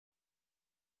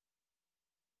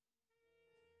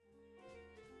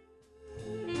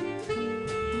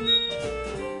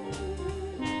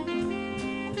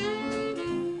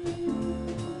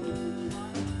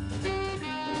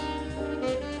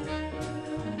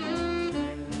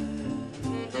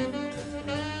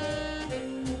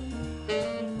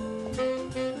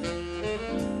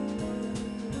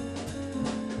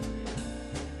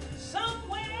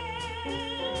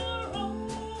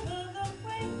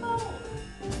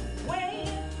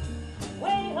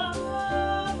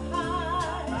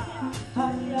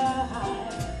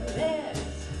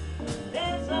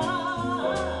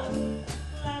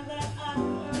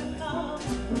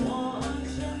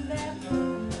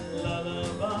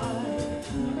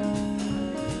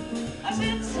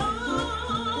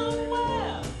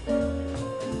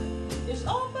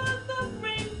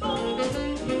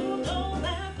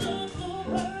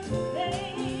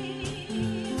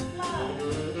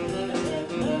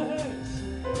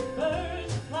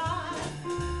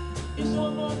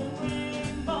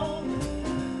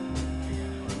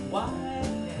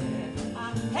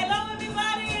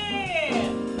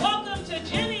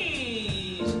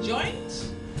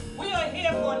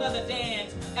another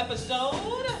dance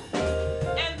episode.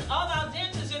 And all our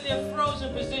dancers in their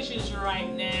frozen positions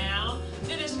right now.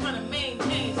 They're just trying to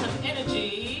maintain some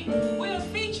energy. We're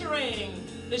featuring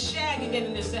the Shag again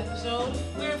in this episode.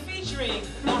 We're featuring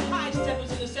the High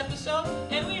Steppers in this episode.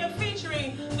 And we are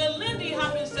featuring the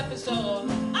Lindy-Hop in this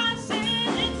episode. I said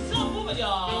it's over,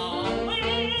 y'all.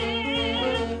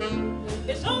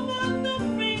 It's over the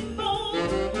rainbow.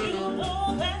 You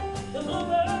know that the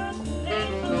bluebirds, they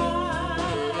fly.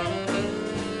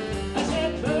 I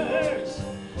said birds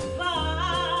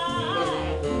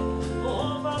fly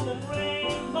over the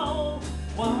rainbow.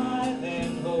 Why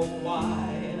then, oh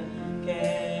why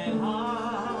can't I?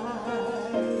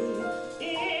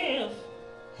 If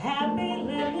happy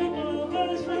little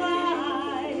bluebirds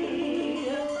fly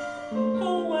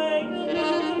away over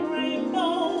the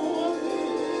rainbow,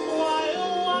 why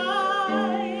oh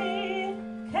why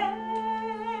can't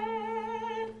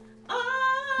I?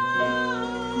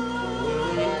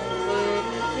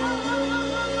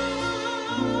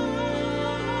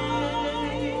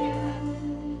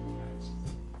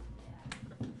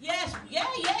 Yes, yeah.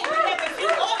 We have a few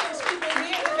audience people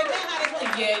here that forgot how to play.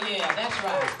 Yeah, that's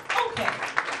right. Okay,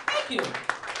 thank you.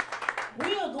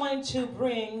 We are going to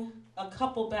bring a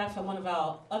couple back from one of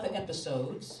our other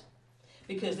episodes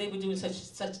because they were doing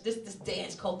this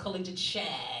dance called Collegiate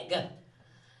Shag.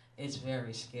 It's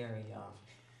very scary, y'all.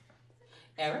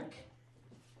 Eric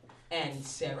and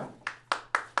Sarah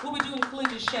will be doing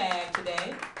Collegiate Shag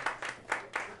today.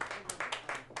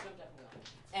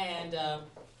 And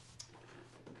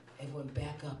everyone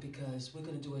back up because we're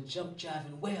going to do a jump, jive,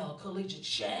 and well Collegiate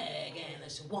Shag. And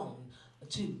it's 1,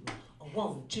 2,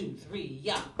 1, 2, 3,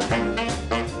 yeah.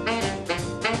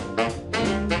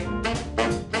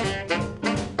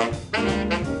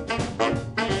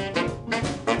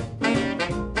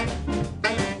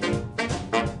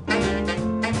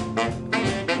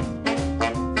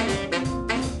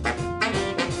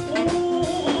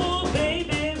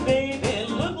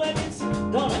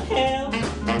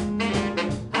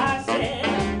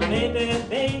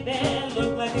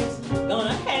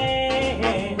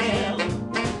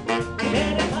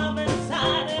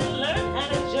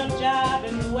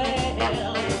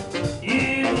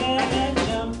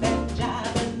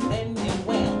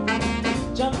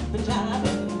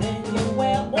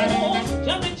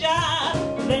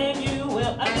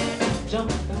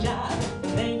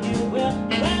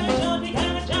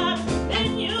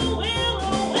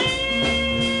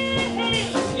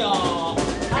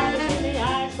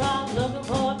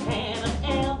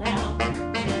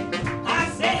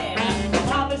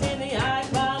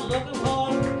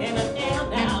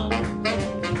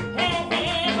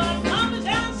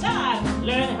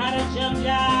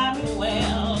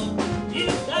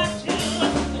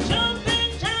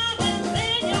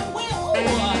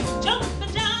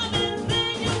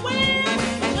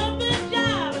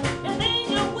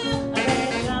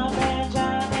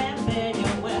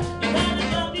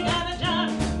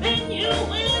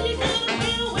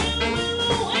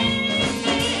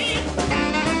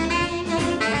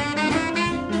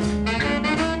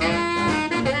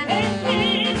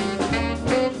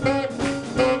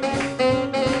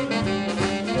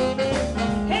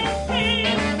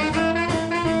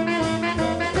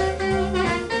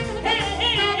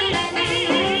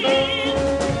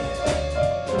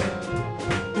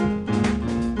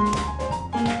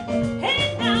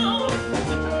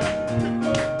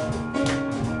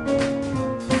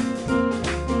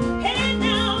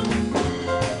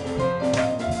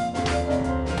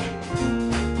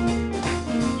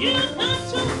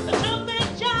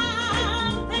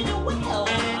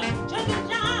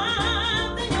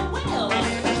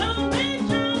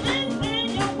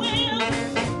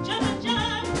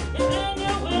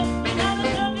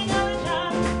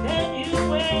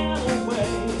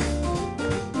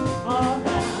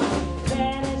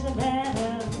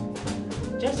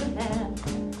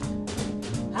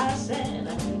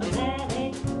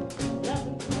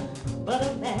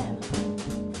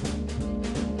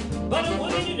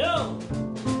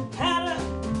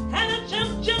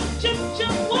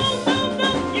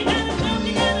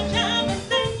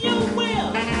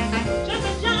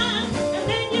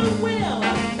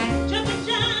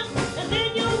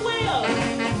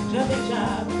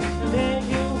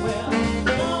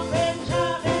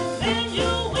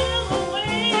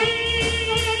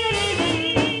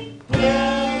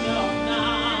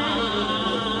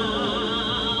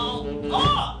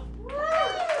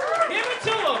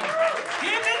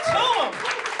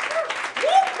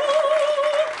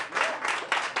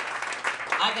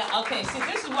 Okay, see,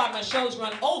 this is why my shows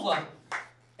run over.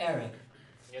 Eric,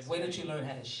 Yes, where did you learn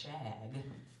how to shag?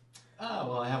 Oh,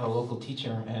 well, I have a local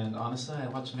teacher, and honestly, I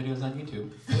watch videos on YouTube.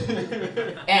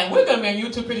 And we're going to be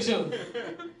on YouTube pretty soon.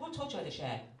 Who taught you how to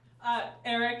shag?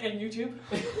 Eric and YouTube.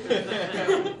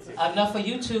 Enough for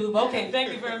YouTube. Okay,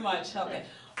 thank you very much. Okay.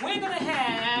 We're going to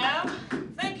have,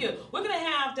 thank you, we're going to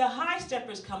have the high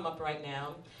steppers come up right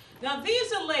now. Now,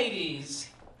 these are ladies.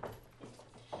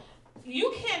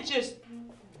 You can't just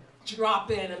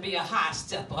drop in and be a high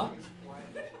stepper.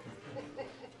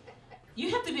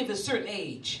 You have to be of a certain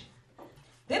age.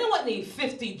 They don't want any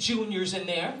 50 juniors in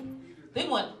there. They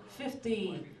want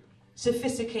 50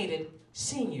 sophisticated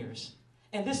seniors.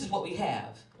 And this is what we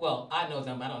have. Well, I know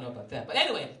them. I don't know about that. But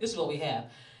anyway, this is what we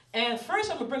have. And first,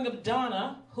 I'm going to bring up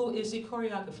Donna, who is the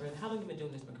choreographer. And how long have you been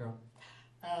doing this, my girl?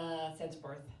 Since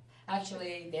birth.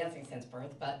 Actually, dancing since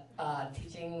birth, but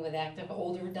teaching with active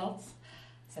older adults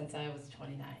since I was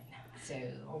 29. So,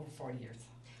 over 40 years.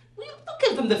 Well, don't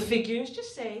give them the figures.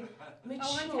 Just say, make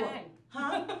sure. A long time.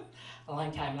 Huh? A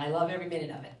long time, and I love every minute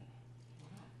of it.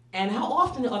 And how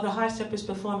often are the high steppers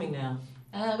performing now?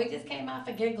 We just came off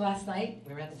a gig last night.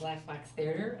 We were at the Black Box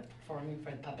Theater performing for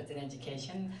the Puppets in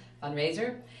Education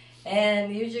fundraiser.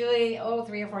 And usually,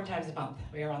 3 or 4 times a month,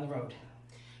 we are on the road.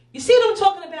 You see what I'm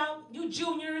talking about? You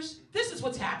juniors, this is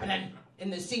what's happening in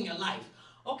the senior life.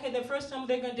 Okay, the first time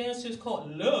they're going to dance to is called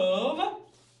Love.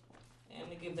 And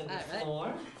we give them the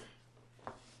floor.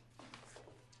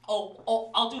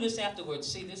 Oh, I'll do this afterwards.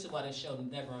 See, this is why the show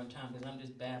never on time, because I'm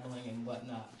just babbling and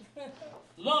whatnot.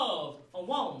 Love, a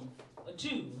 1, a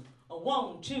 2, a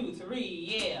 1, 2,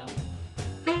 3, yeah.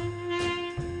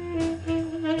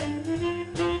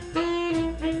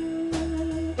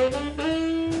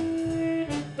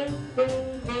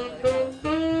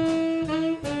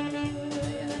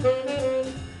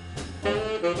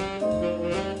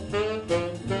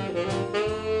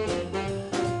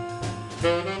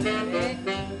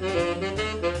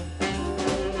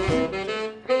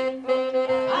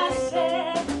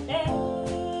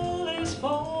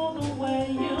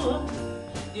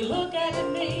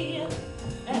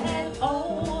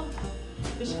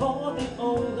 For the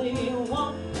only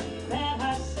one that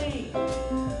I see.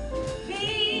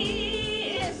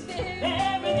 This very,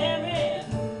 very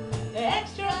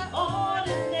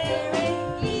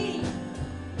extraordinary.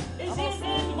 Is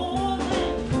it more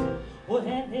than what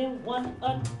anyone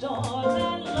adores?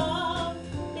 And love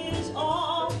is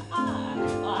all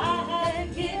I had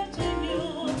to give to you.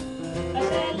 I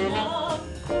said love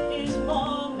is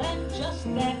more than just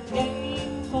that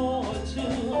game for two.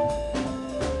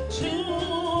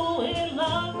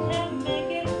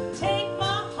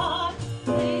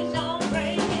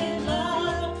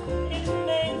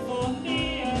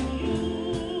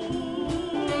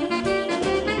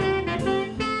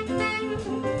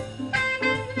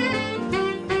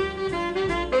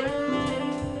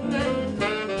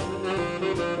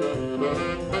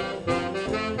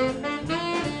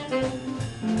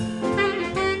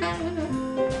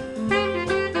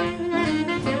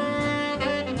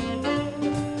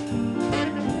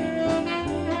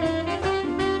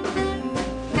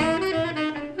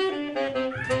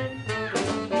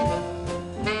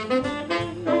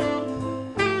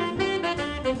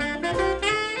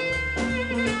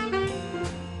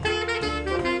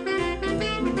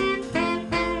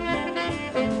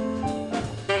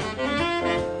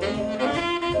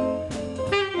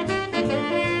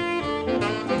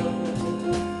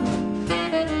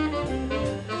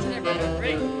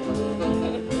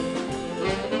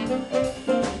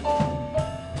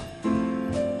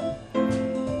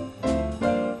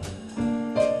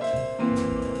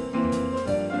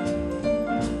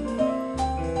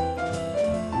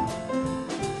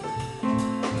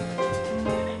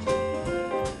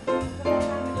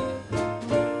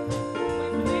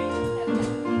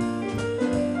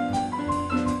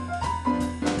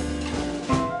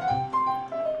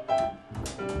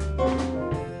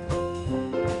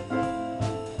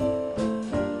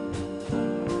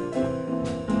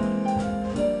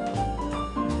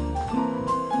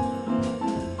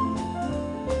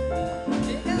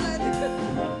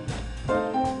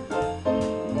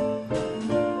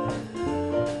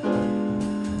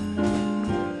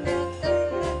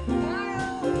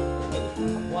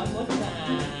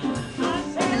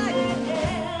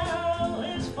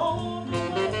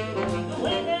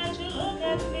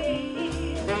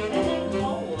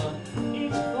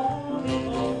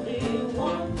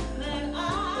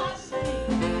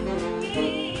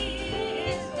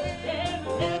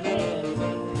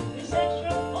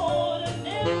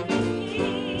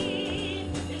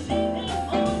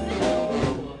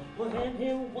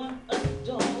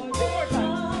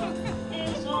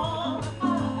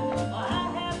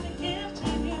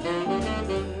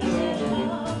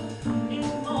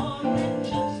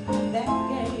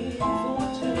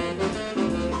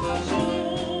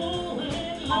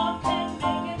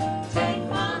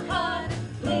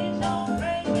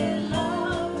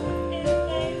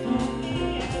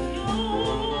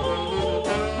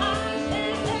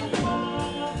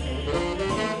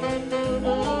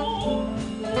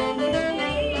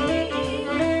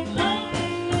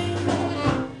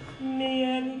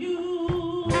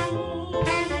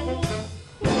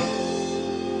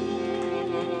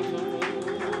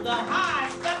 the High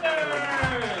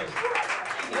Steppers.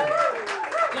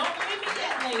 Don't leave me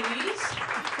yet, ladies.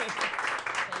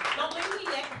 Don't leave me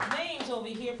yet. Names over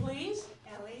here, please.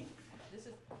 Ellie. This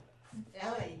is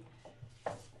Ellie.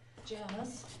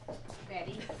 Janice.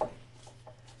 Betty.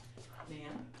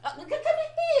 Ma'am. Come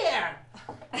here.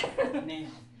 Now,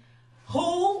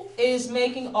 who is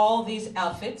making all these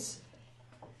outfits?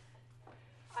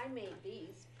 I made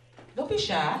these. Don't be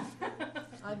shy.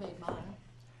 I made mine.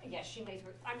 Yes, she made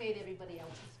her. I made everybody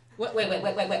else's. Wait.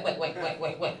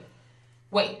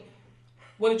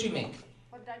 What did you make?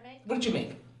 What did I make? What did you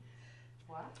make?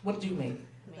 What? What did you make?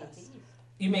 I made these.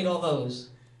 You made all those.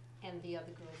 And the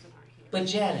other girls that aren't here. But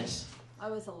Janice. I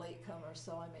was a latecomer,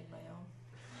 so I made my own.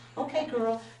 Okay,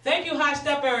 girl. Thank you, High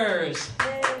Steppers.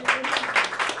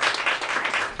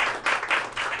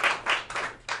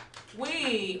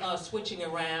 We are switching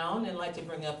around and like to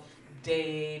bring up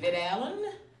David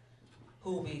Allen,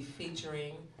 who will be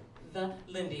featuring the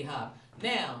Lindy-Hop.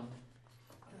 Now,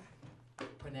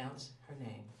 pronounce her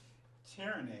name.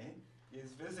 Tyranny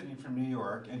is visiting from New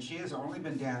York, and she has only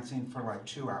been dancing for like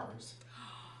 2 hours.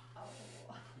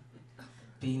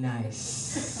 Be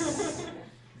nice.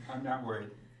 I'm not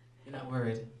worried. You're not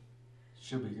worried.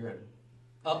 She'll be good.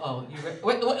 Uh-oh. You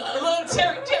wait,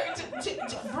 Terry,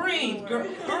 breathe, girl.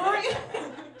 Breathe.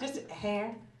 Just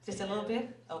hair? Just a little bit?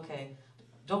 Okay.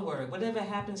 Don't worry. Whatever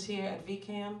happens here at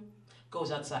VCAM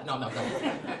goes outside. No.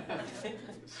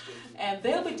 And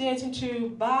they'll be dancing to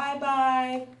Bye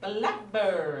Bye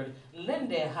Blackbird,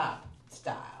 Lindy-Hop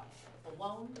style. A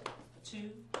 1, a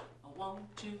 2, a 1,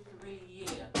 2, 3,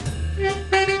 yeah.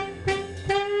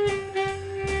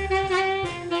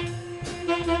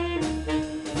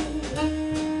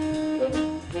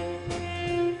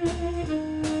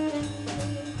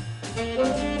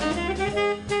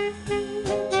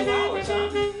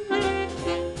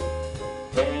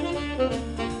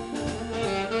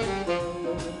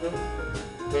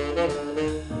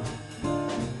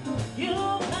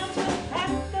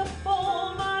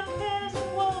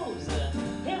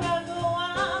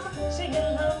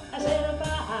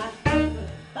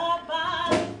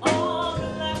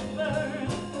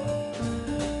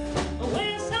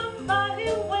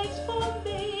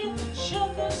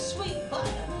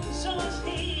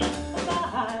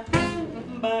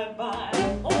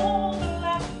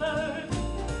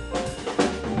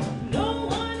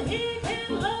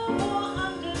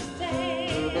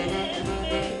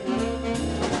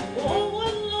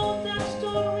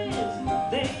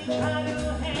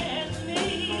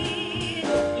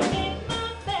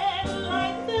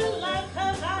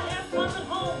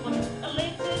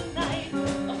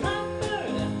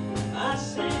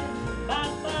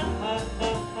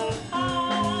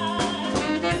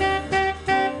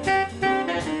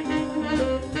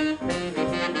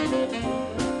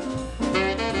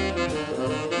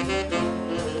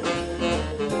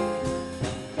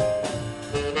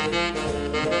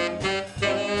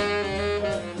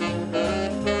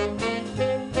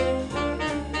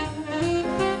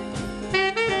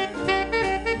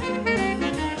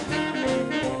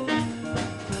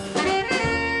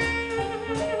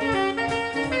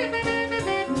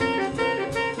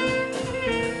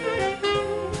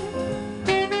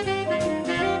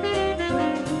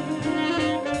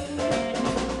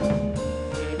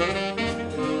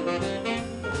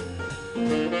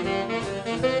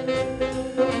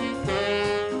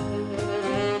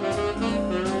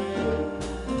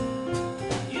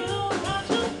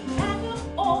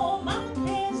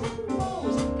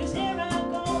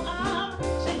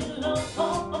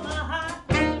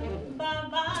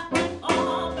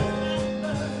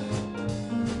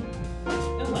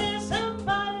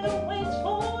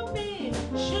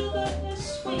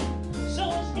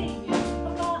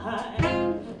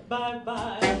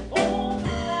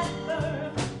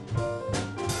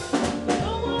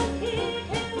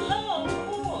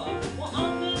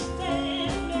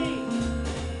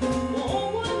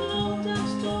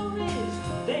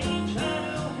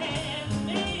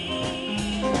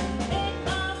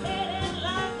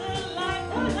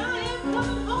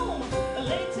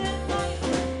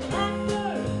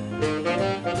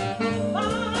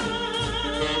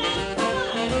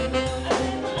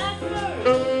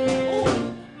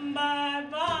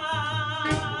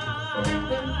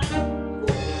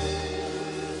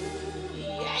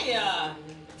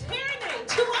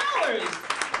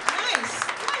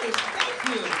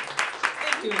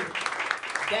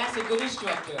 That's a good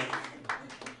instructor.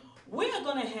 We're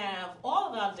going to have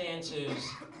all of our dancers,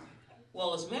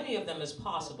 well, as many of them as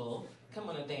possible, come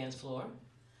on the dance floor.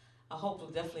 I hope we'll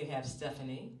definitely have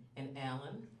Stephanie and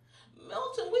Alan.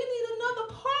 Milton, we need another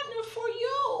partner for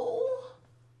you.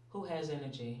 Who has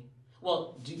energy?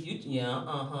 Well, do you?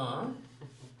 Yeah.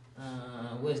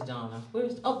 Where's Donna?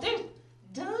 Oh, there's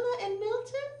Donna and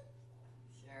Milton.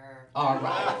 Sure. All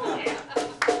right.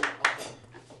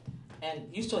 And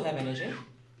you still have energy?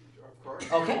 Of course.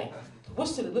 Okay.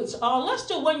 Let's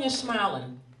do when you're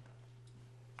smiling.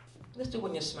 Let's do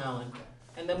when you're smiling.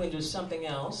 And then we do something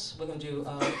else. We're going to do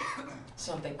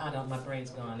something. I don't know, my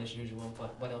brain's gone as usual,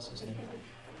 but what else is in here?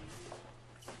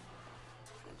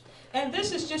 And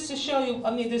this is just to show you,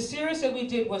 the series that we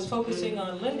did was focusing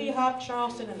on Lindy-Hop,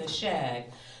 Charleston, and the Shag.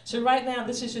 So right now,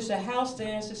 this is just a house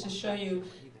dance just to show you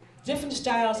different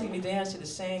styles that can be danced to the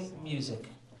same music.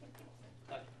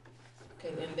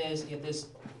 Okay, then there's this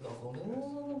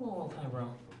kind of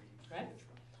room, right?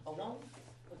 A one,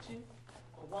 a two,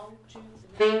 a 1, 2,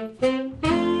 3.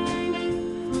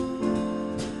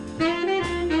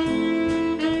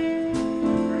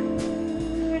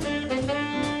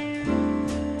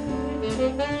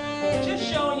 Just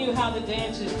showing you how the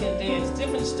dancers can dance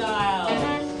different styles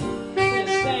to the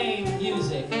same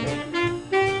music.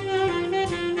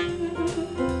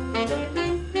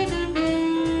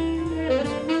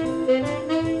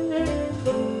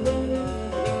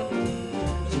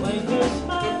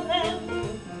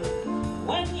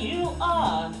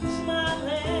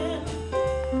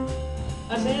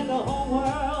 And the whole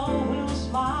world will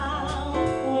smile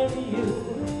with you.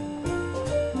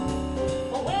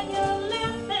 But when you're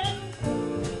laughing,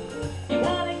 you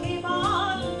gotta keep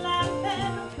on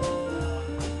laughing.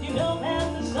 You know that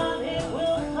the sun, it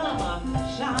will come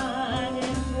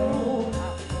shining through.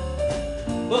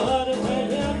 But when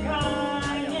you're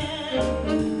crying,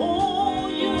 oh,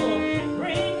 you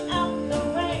bring out the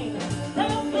rain.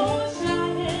 Don't go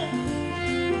shining.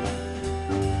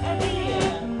 And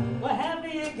we're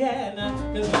happy again,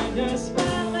 'cause when you're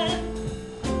smiling,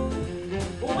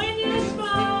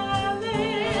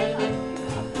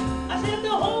 I said the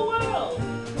whole world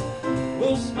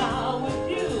will smile with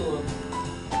you.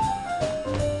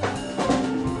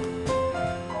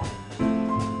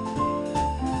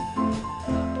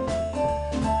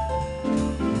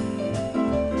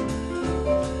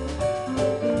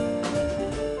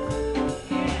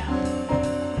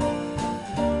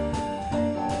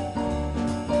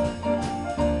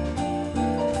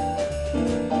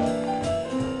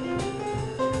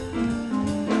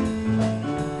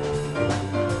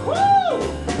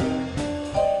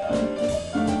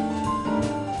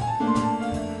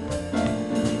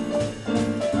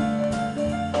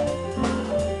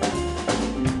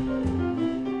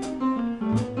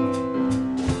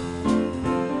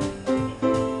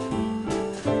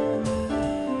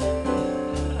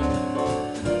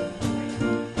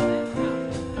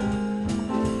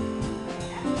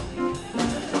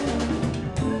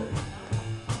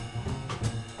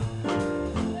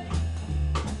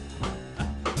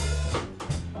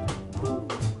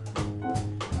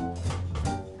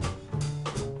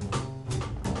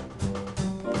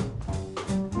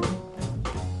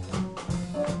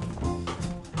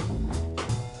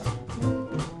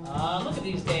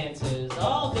 These dancers,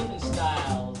 all different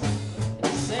styles, the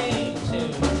same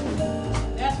tune.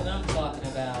 That's what I'm talking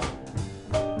about.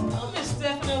 Oh, Miss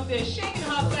Stephanie over there shaking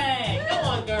her thing. Go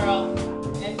on, girl.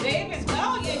 And David's,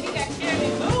 oh yeah, he got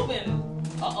Carrie moving.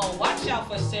 Uh-oh, watch out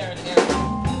for Sarah and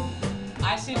Eric.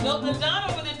 I see Milton and Donna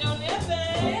over there doing their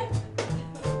thing.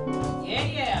 Yeah,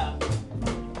 yeah.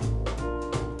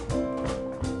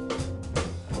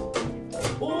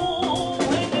 Ooh,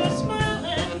 when you're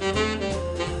smiling,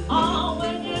 oh,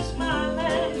 when you're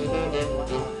smiling,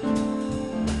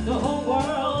 the whole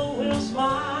world will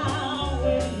smile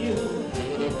with you.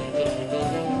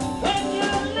 When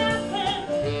you're laughing,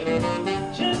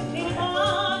 just keep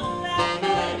on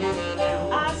laughing.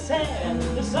 I said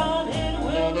the sun, it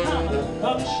will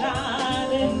come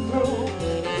shining through.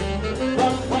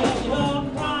 But when you're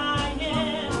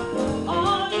crying,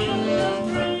 all you just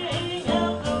bring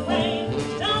out the rain.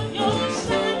 Stop your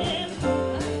sighing.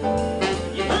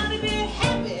 You gotta be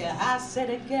happy, I said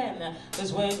again,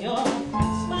 'cause when you're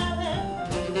smiling,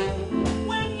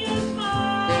 when you're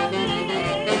smiling,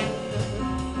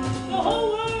 the whole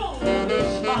world will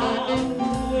smile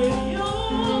with you.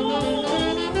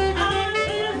 I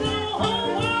said the whole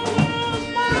world will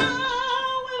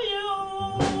smile with you.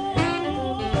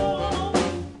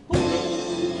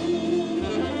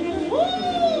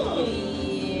 Ooh,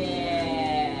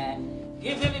 yeah.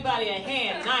 Give everybody a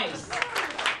hand, nice.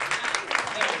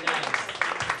 Very nice.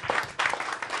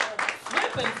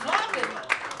 Flip and flop it.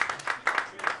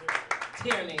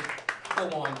 Tierney, go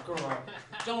on, girl.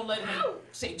 Don't let him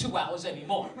say 2 hours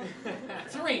anymore.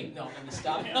 3. No, let me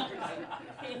stop.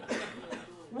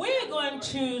 we're going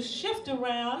to shift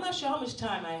around. I'm not sure how much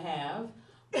time I have,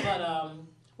 but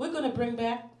we're going to bring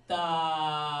back the High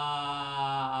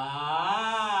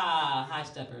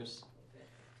Steppers.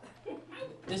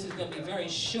 This is going to be a very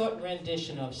short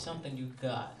rendition of Something You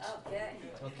Got. Okay.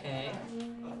 Okay?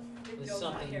 With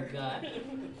Something You Got.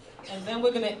 And then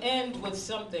we're going to end with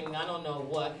something, I don't know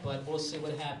what, but we'll see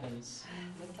what happens.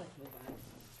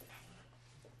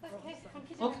 Okay, I'm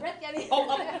catching Okay. my breath, Jenny.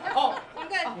 I'm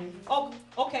good. Oh,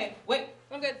 okay, wait.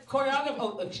 I'm good.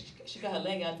 Choreographer, she got her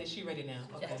leg out there. She ready now.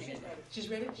 Okay. She's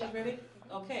ready? She's ready?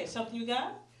 Okay, Something You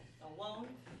Got? A 1,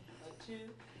 a 2,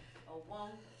 a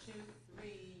 1, 2,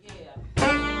 3, yeah.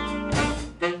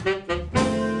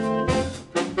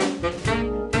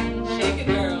 Shake it,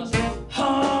 girls.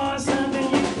 Oh, something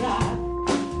you got.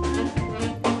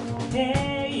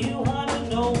 Hey, you ought to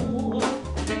know.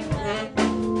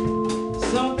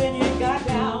 Something you got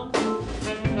down.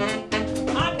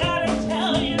 I gotta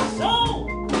tell you so.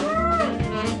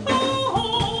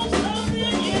 Oh,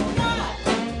 something you got.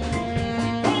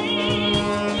 Hey,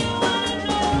 you ought to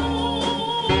know.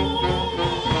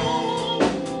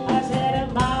 I said,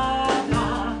 my,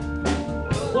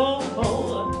 whoa,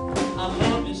 whoa, I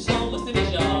love you so. Listen to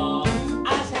this, y'all. I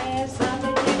said,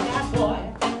 something you got, boy.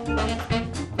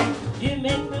 You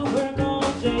make me work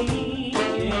all day.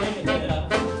 Yeah.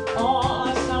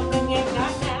 Oh, something you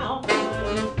got now.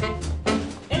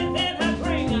 And then I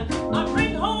bring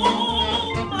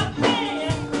home my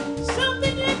pan.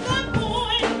 Something you got,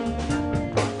 boy.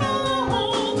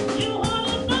 Oh, you ought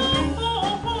to know.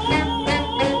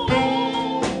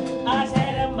 I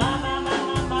said, my,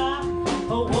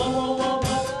 oh, whoa, whoa, whoa,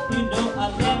 whoa. You know I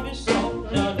love you so.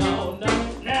 No, no, no.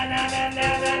 Na, na, na, na,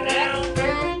 na, na.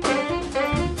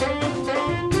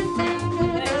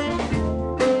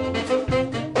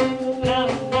 Now,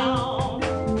 now.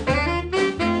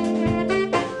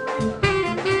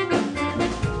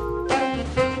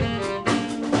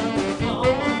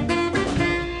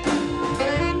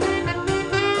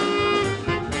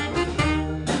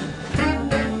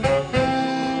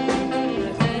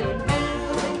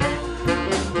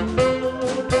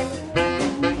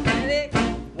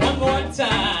 One more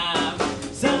time.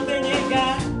 Something you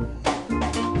got.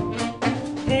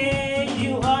 Hey,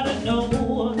 you ought to know.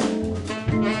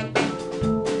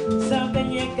 Something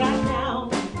you got now.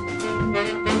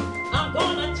 I'm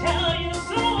gonna tell you so.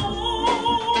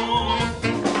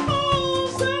 Oh,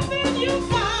 something you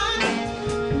got.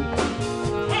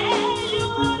 Hey, you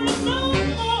ought to know.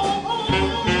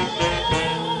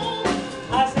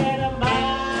 I said,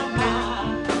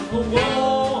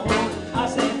 whoa. I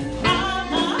said,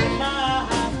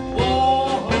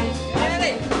 whoa. I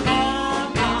said,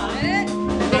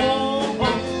 whoa.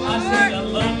 I said, I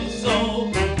love you so.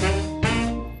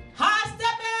 High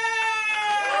Steppers!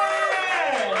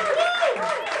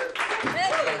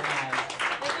 Very nice.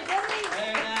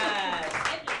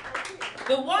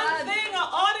 The one thing our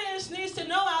audience needs to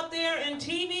know out there in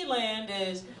TV land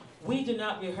is we do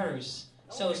not rehearse.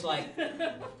 So it's like,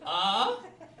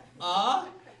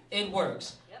 it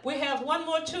works. We have one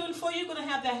more tune for you. We're going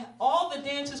to have all the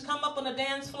dancers come up on the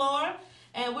dance floor,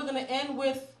 and we're going to end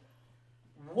with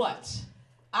what?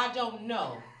 I don't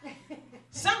know.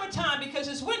 Summertime, because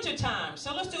it's winter time.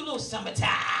 So let's do a little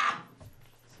summertime.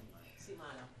 See,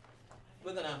 Mana.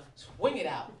 We're going to swing it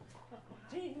out.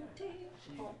 Ding, ding,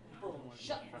 boom, boom,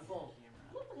 shut, boom.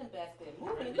 Look at him back there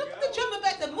moving. Look at the drummer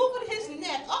back there moving his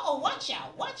neck. Uh-oh, watch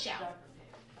out, watch out.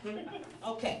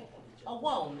 Okay, a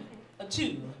 1, a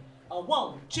 2, a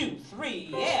 1, 2, 3,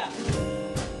 yeah.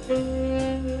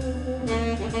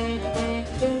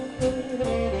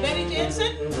 Betty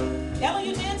dancing? Ella,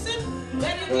 you dancing?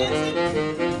 Betty, you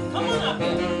dancing? Come on up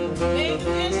here. Dave, you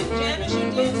dancing? Janice,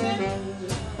 you dancing?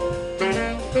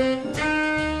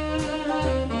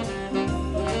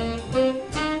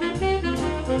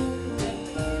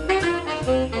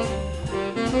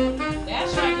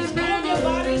 That's right, just move your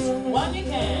bodies while you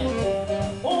can.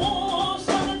 Oh,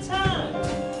 summertime,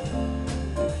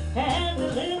 and the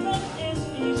living is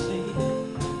easy.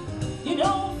 You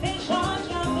know, fish are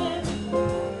jumping,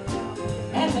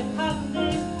 and the cotton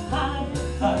is high,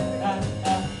 high, high, high.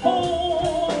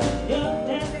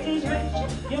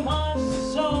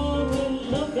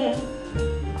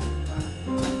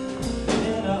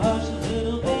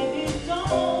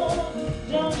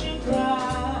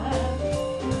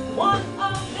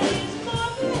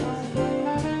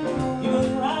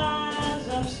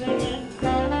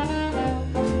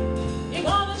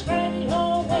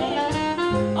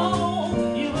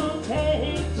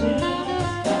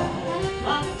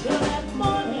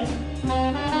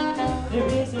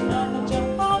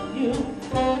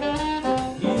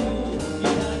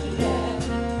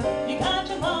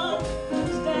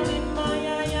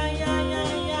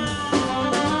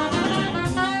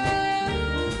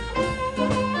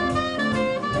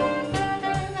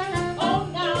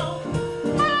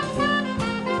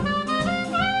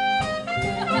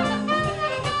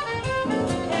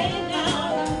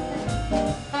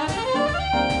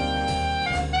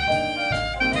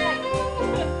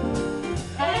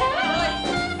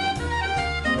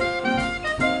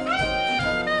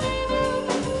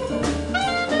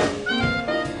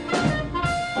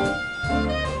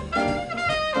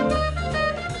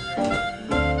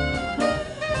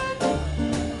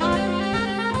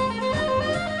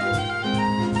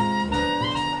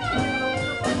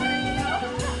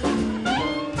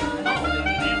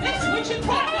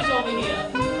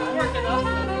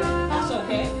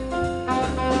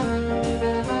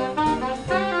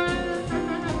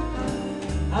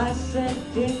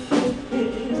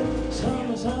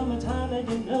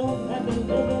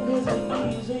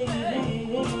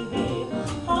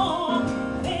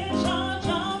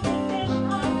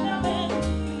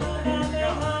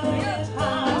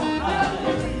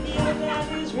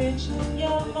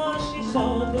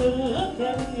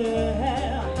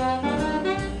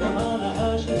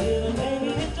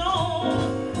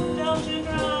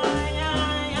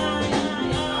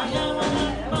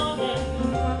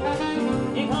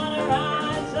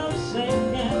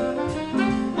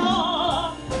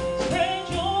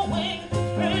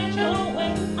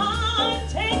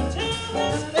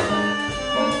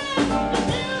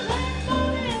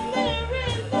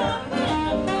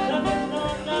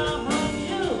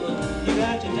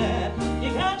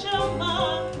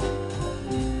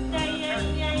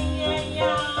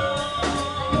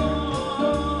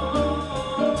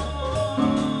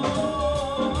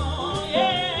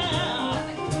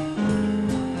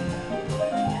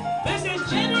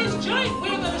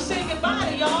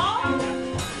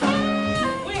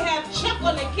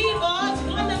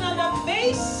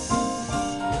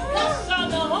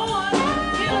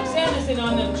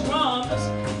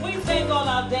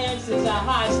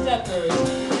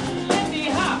 HIGHSTEPPERS,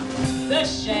 Lindy-Hop, the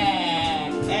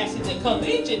Shag, actually the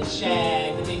Collegiate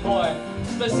Shag to be more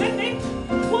specific.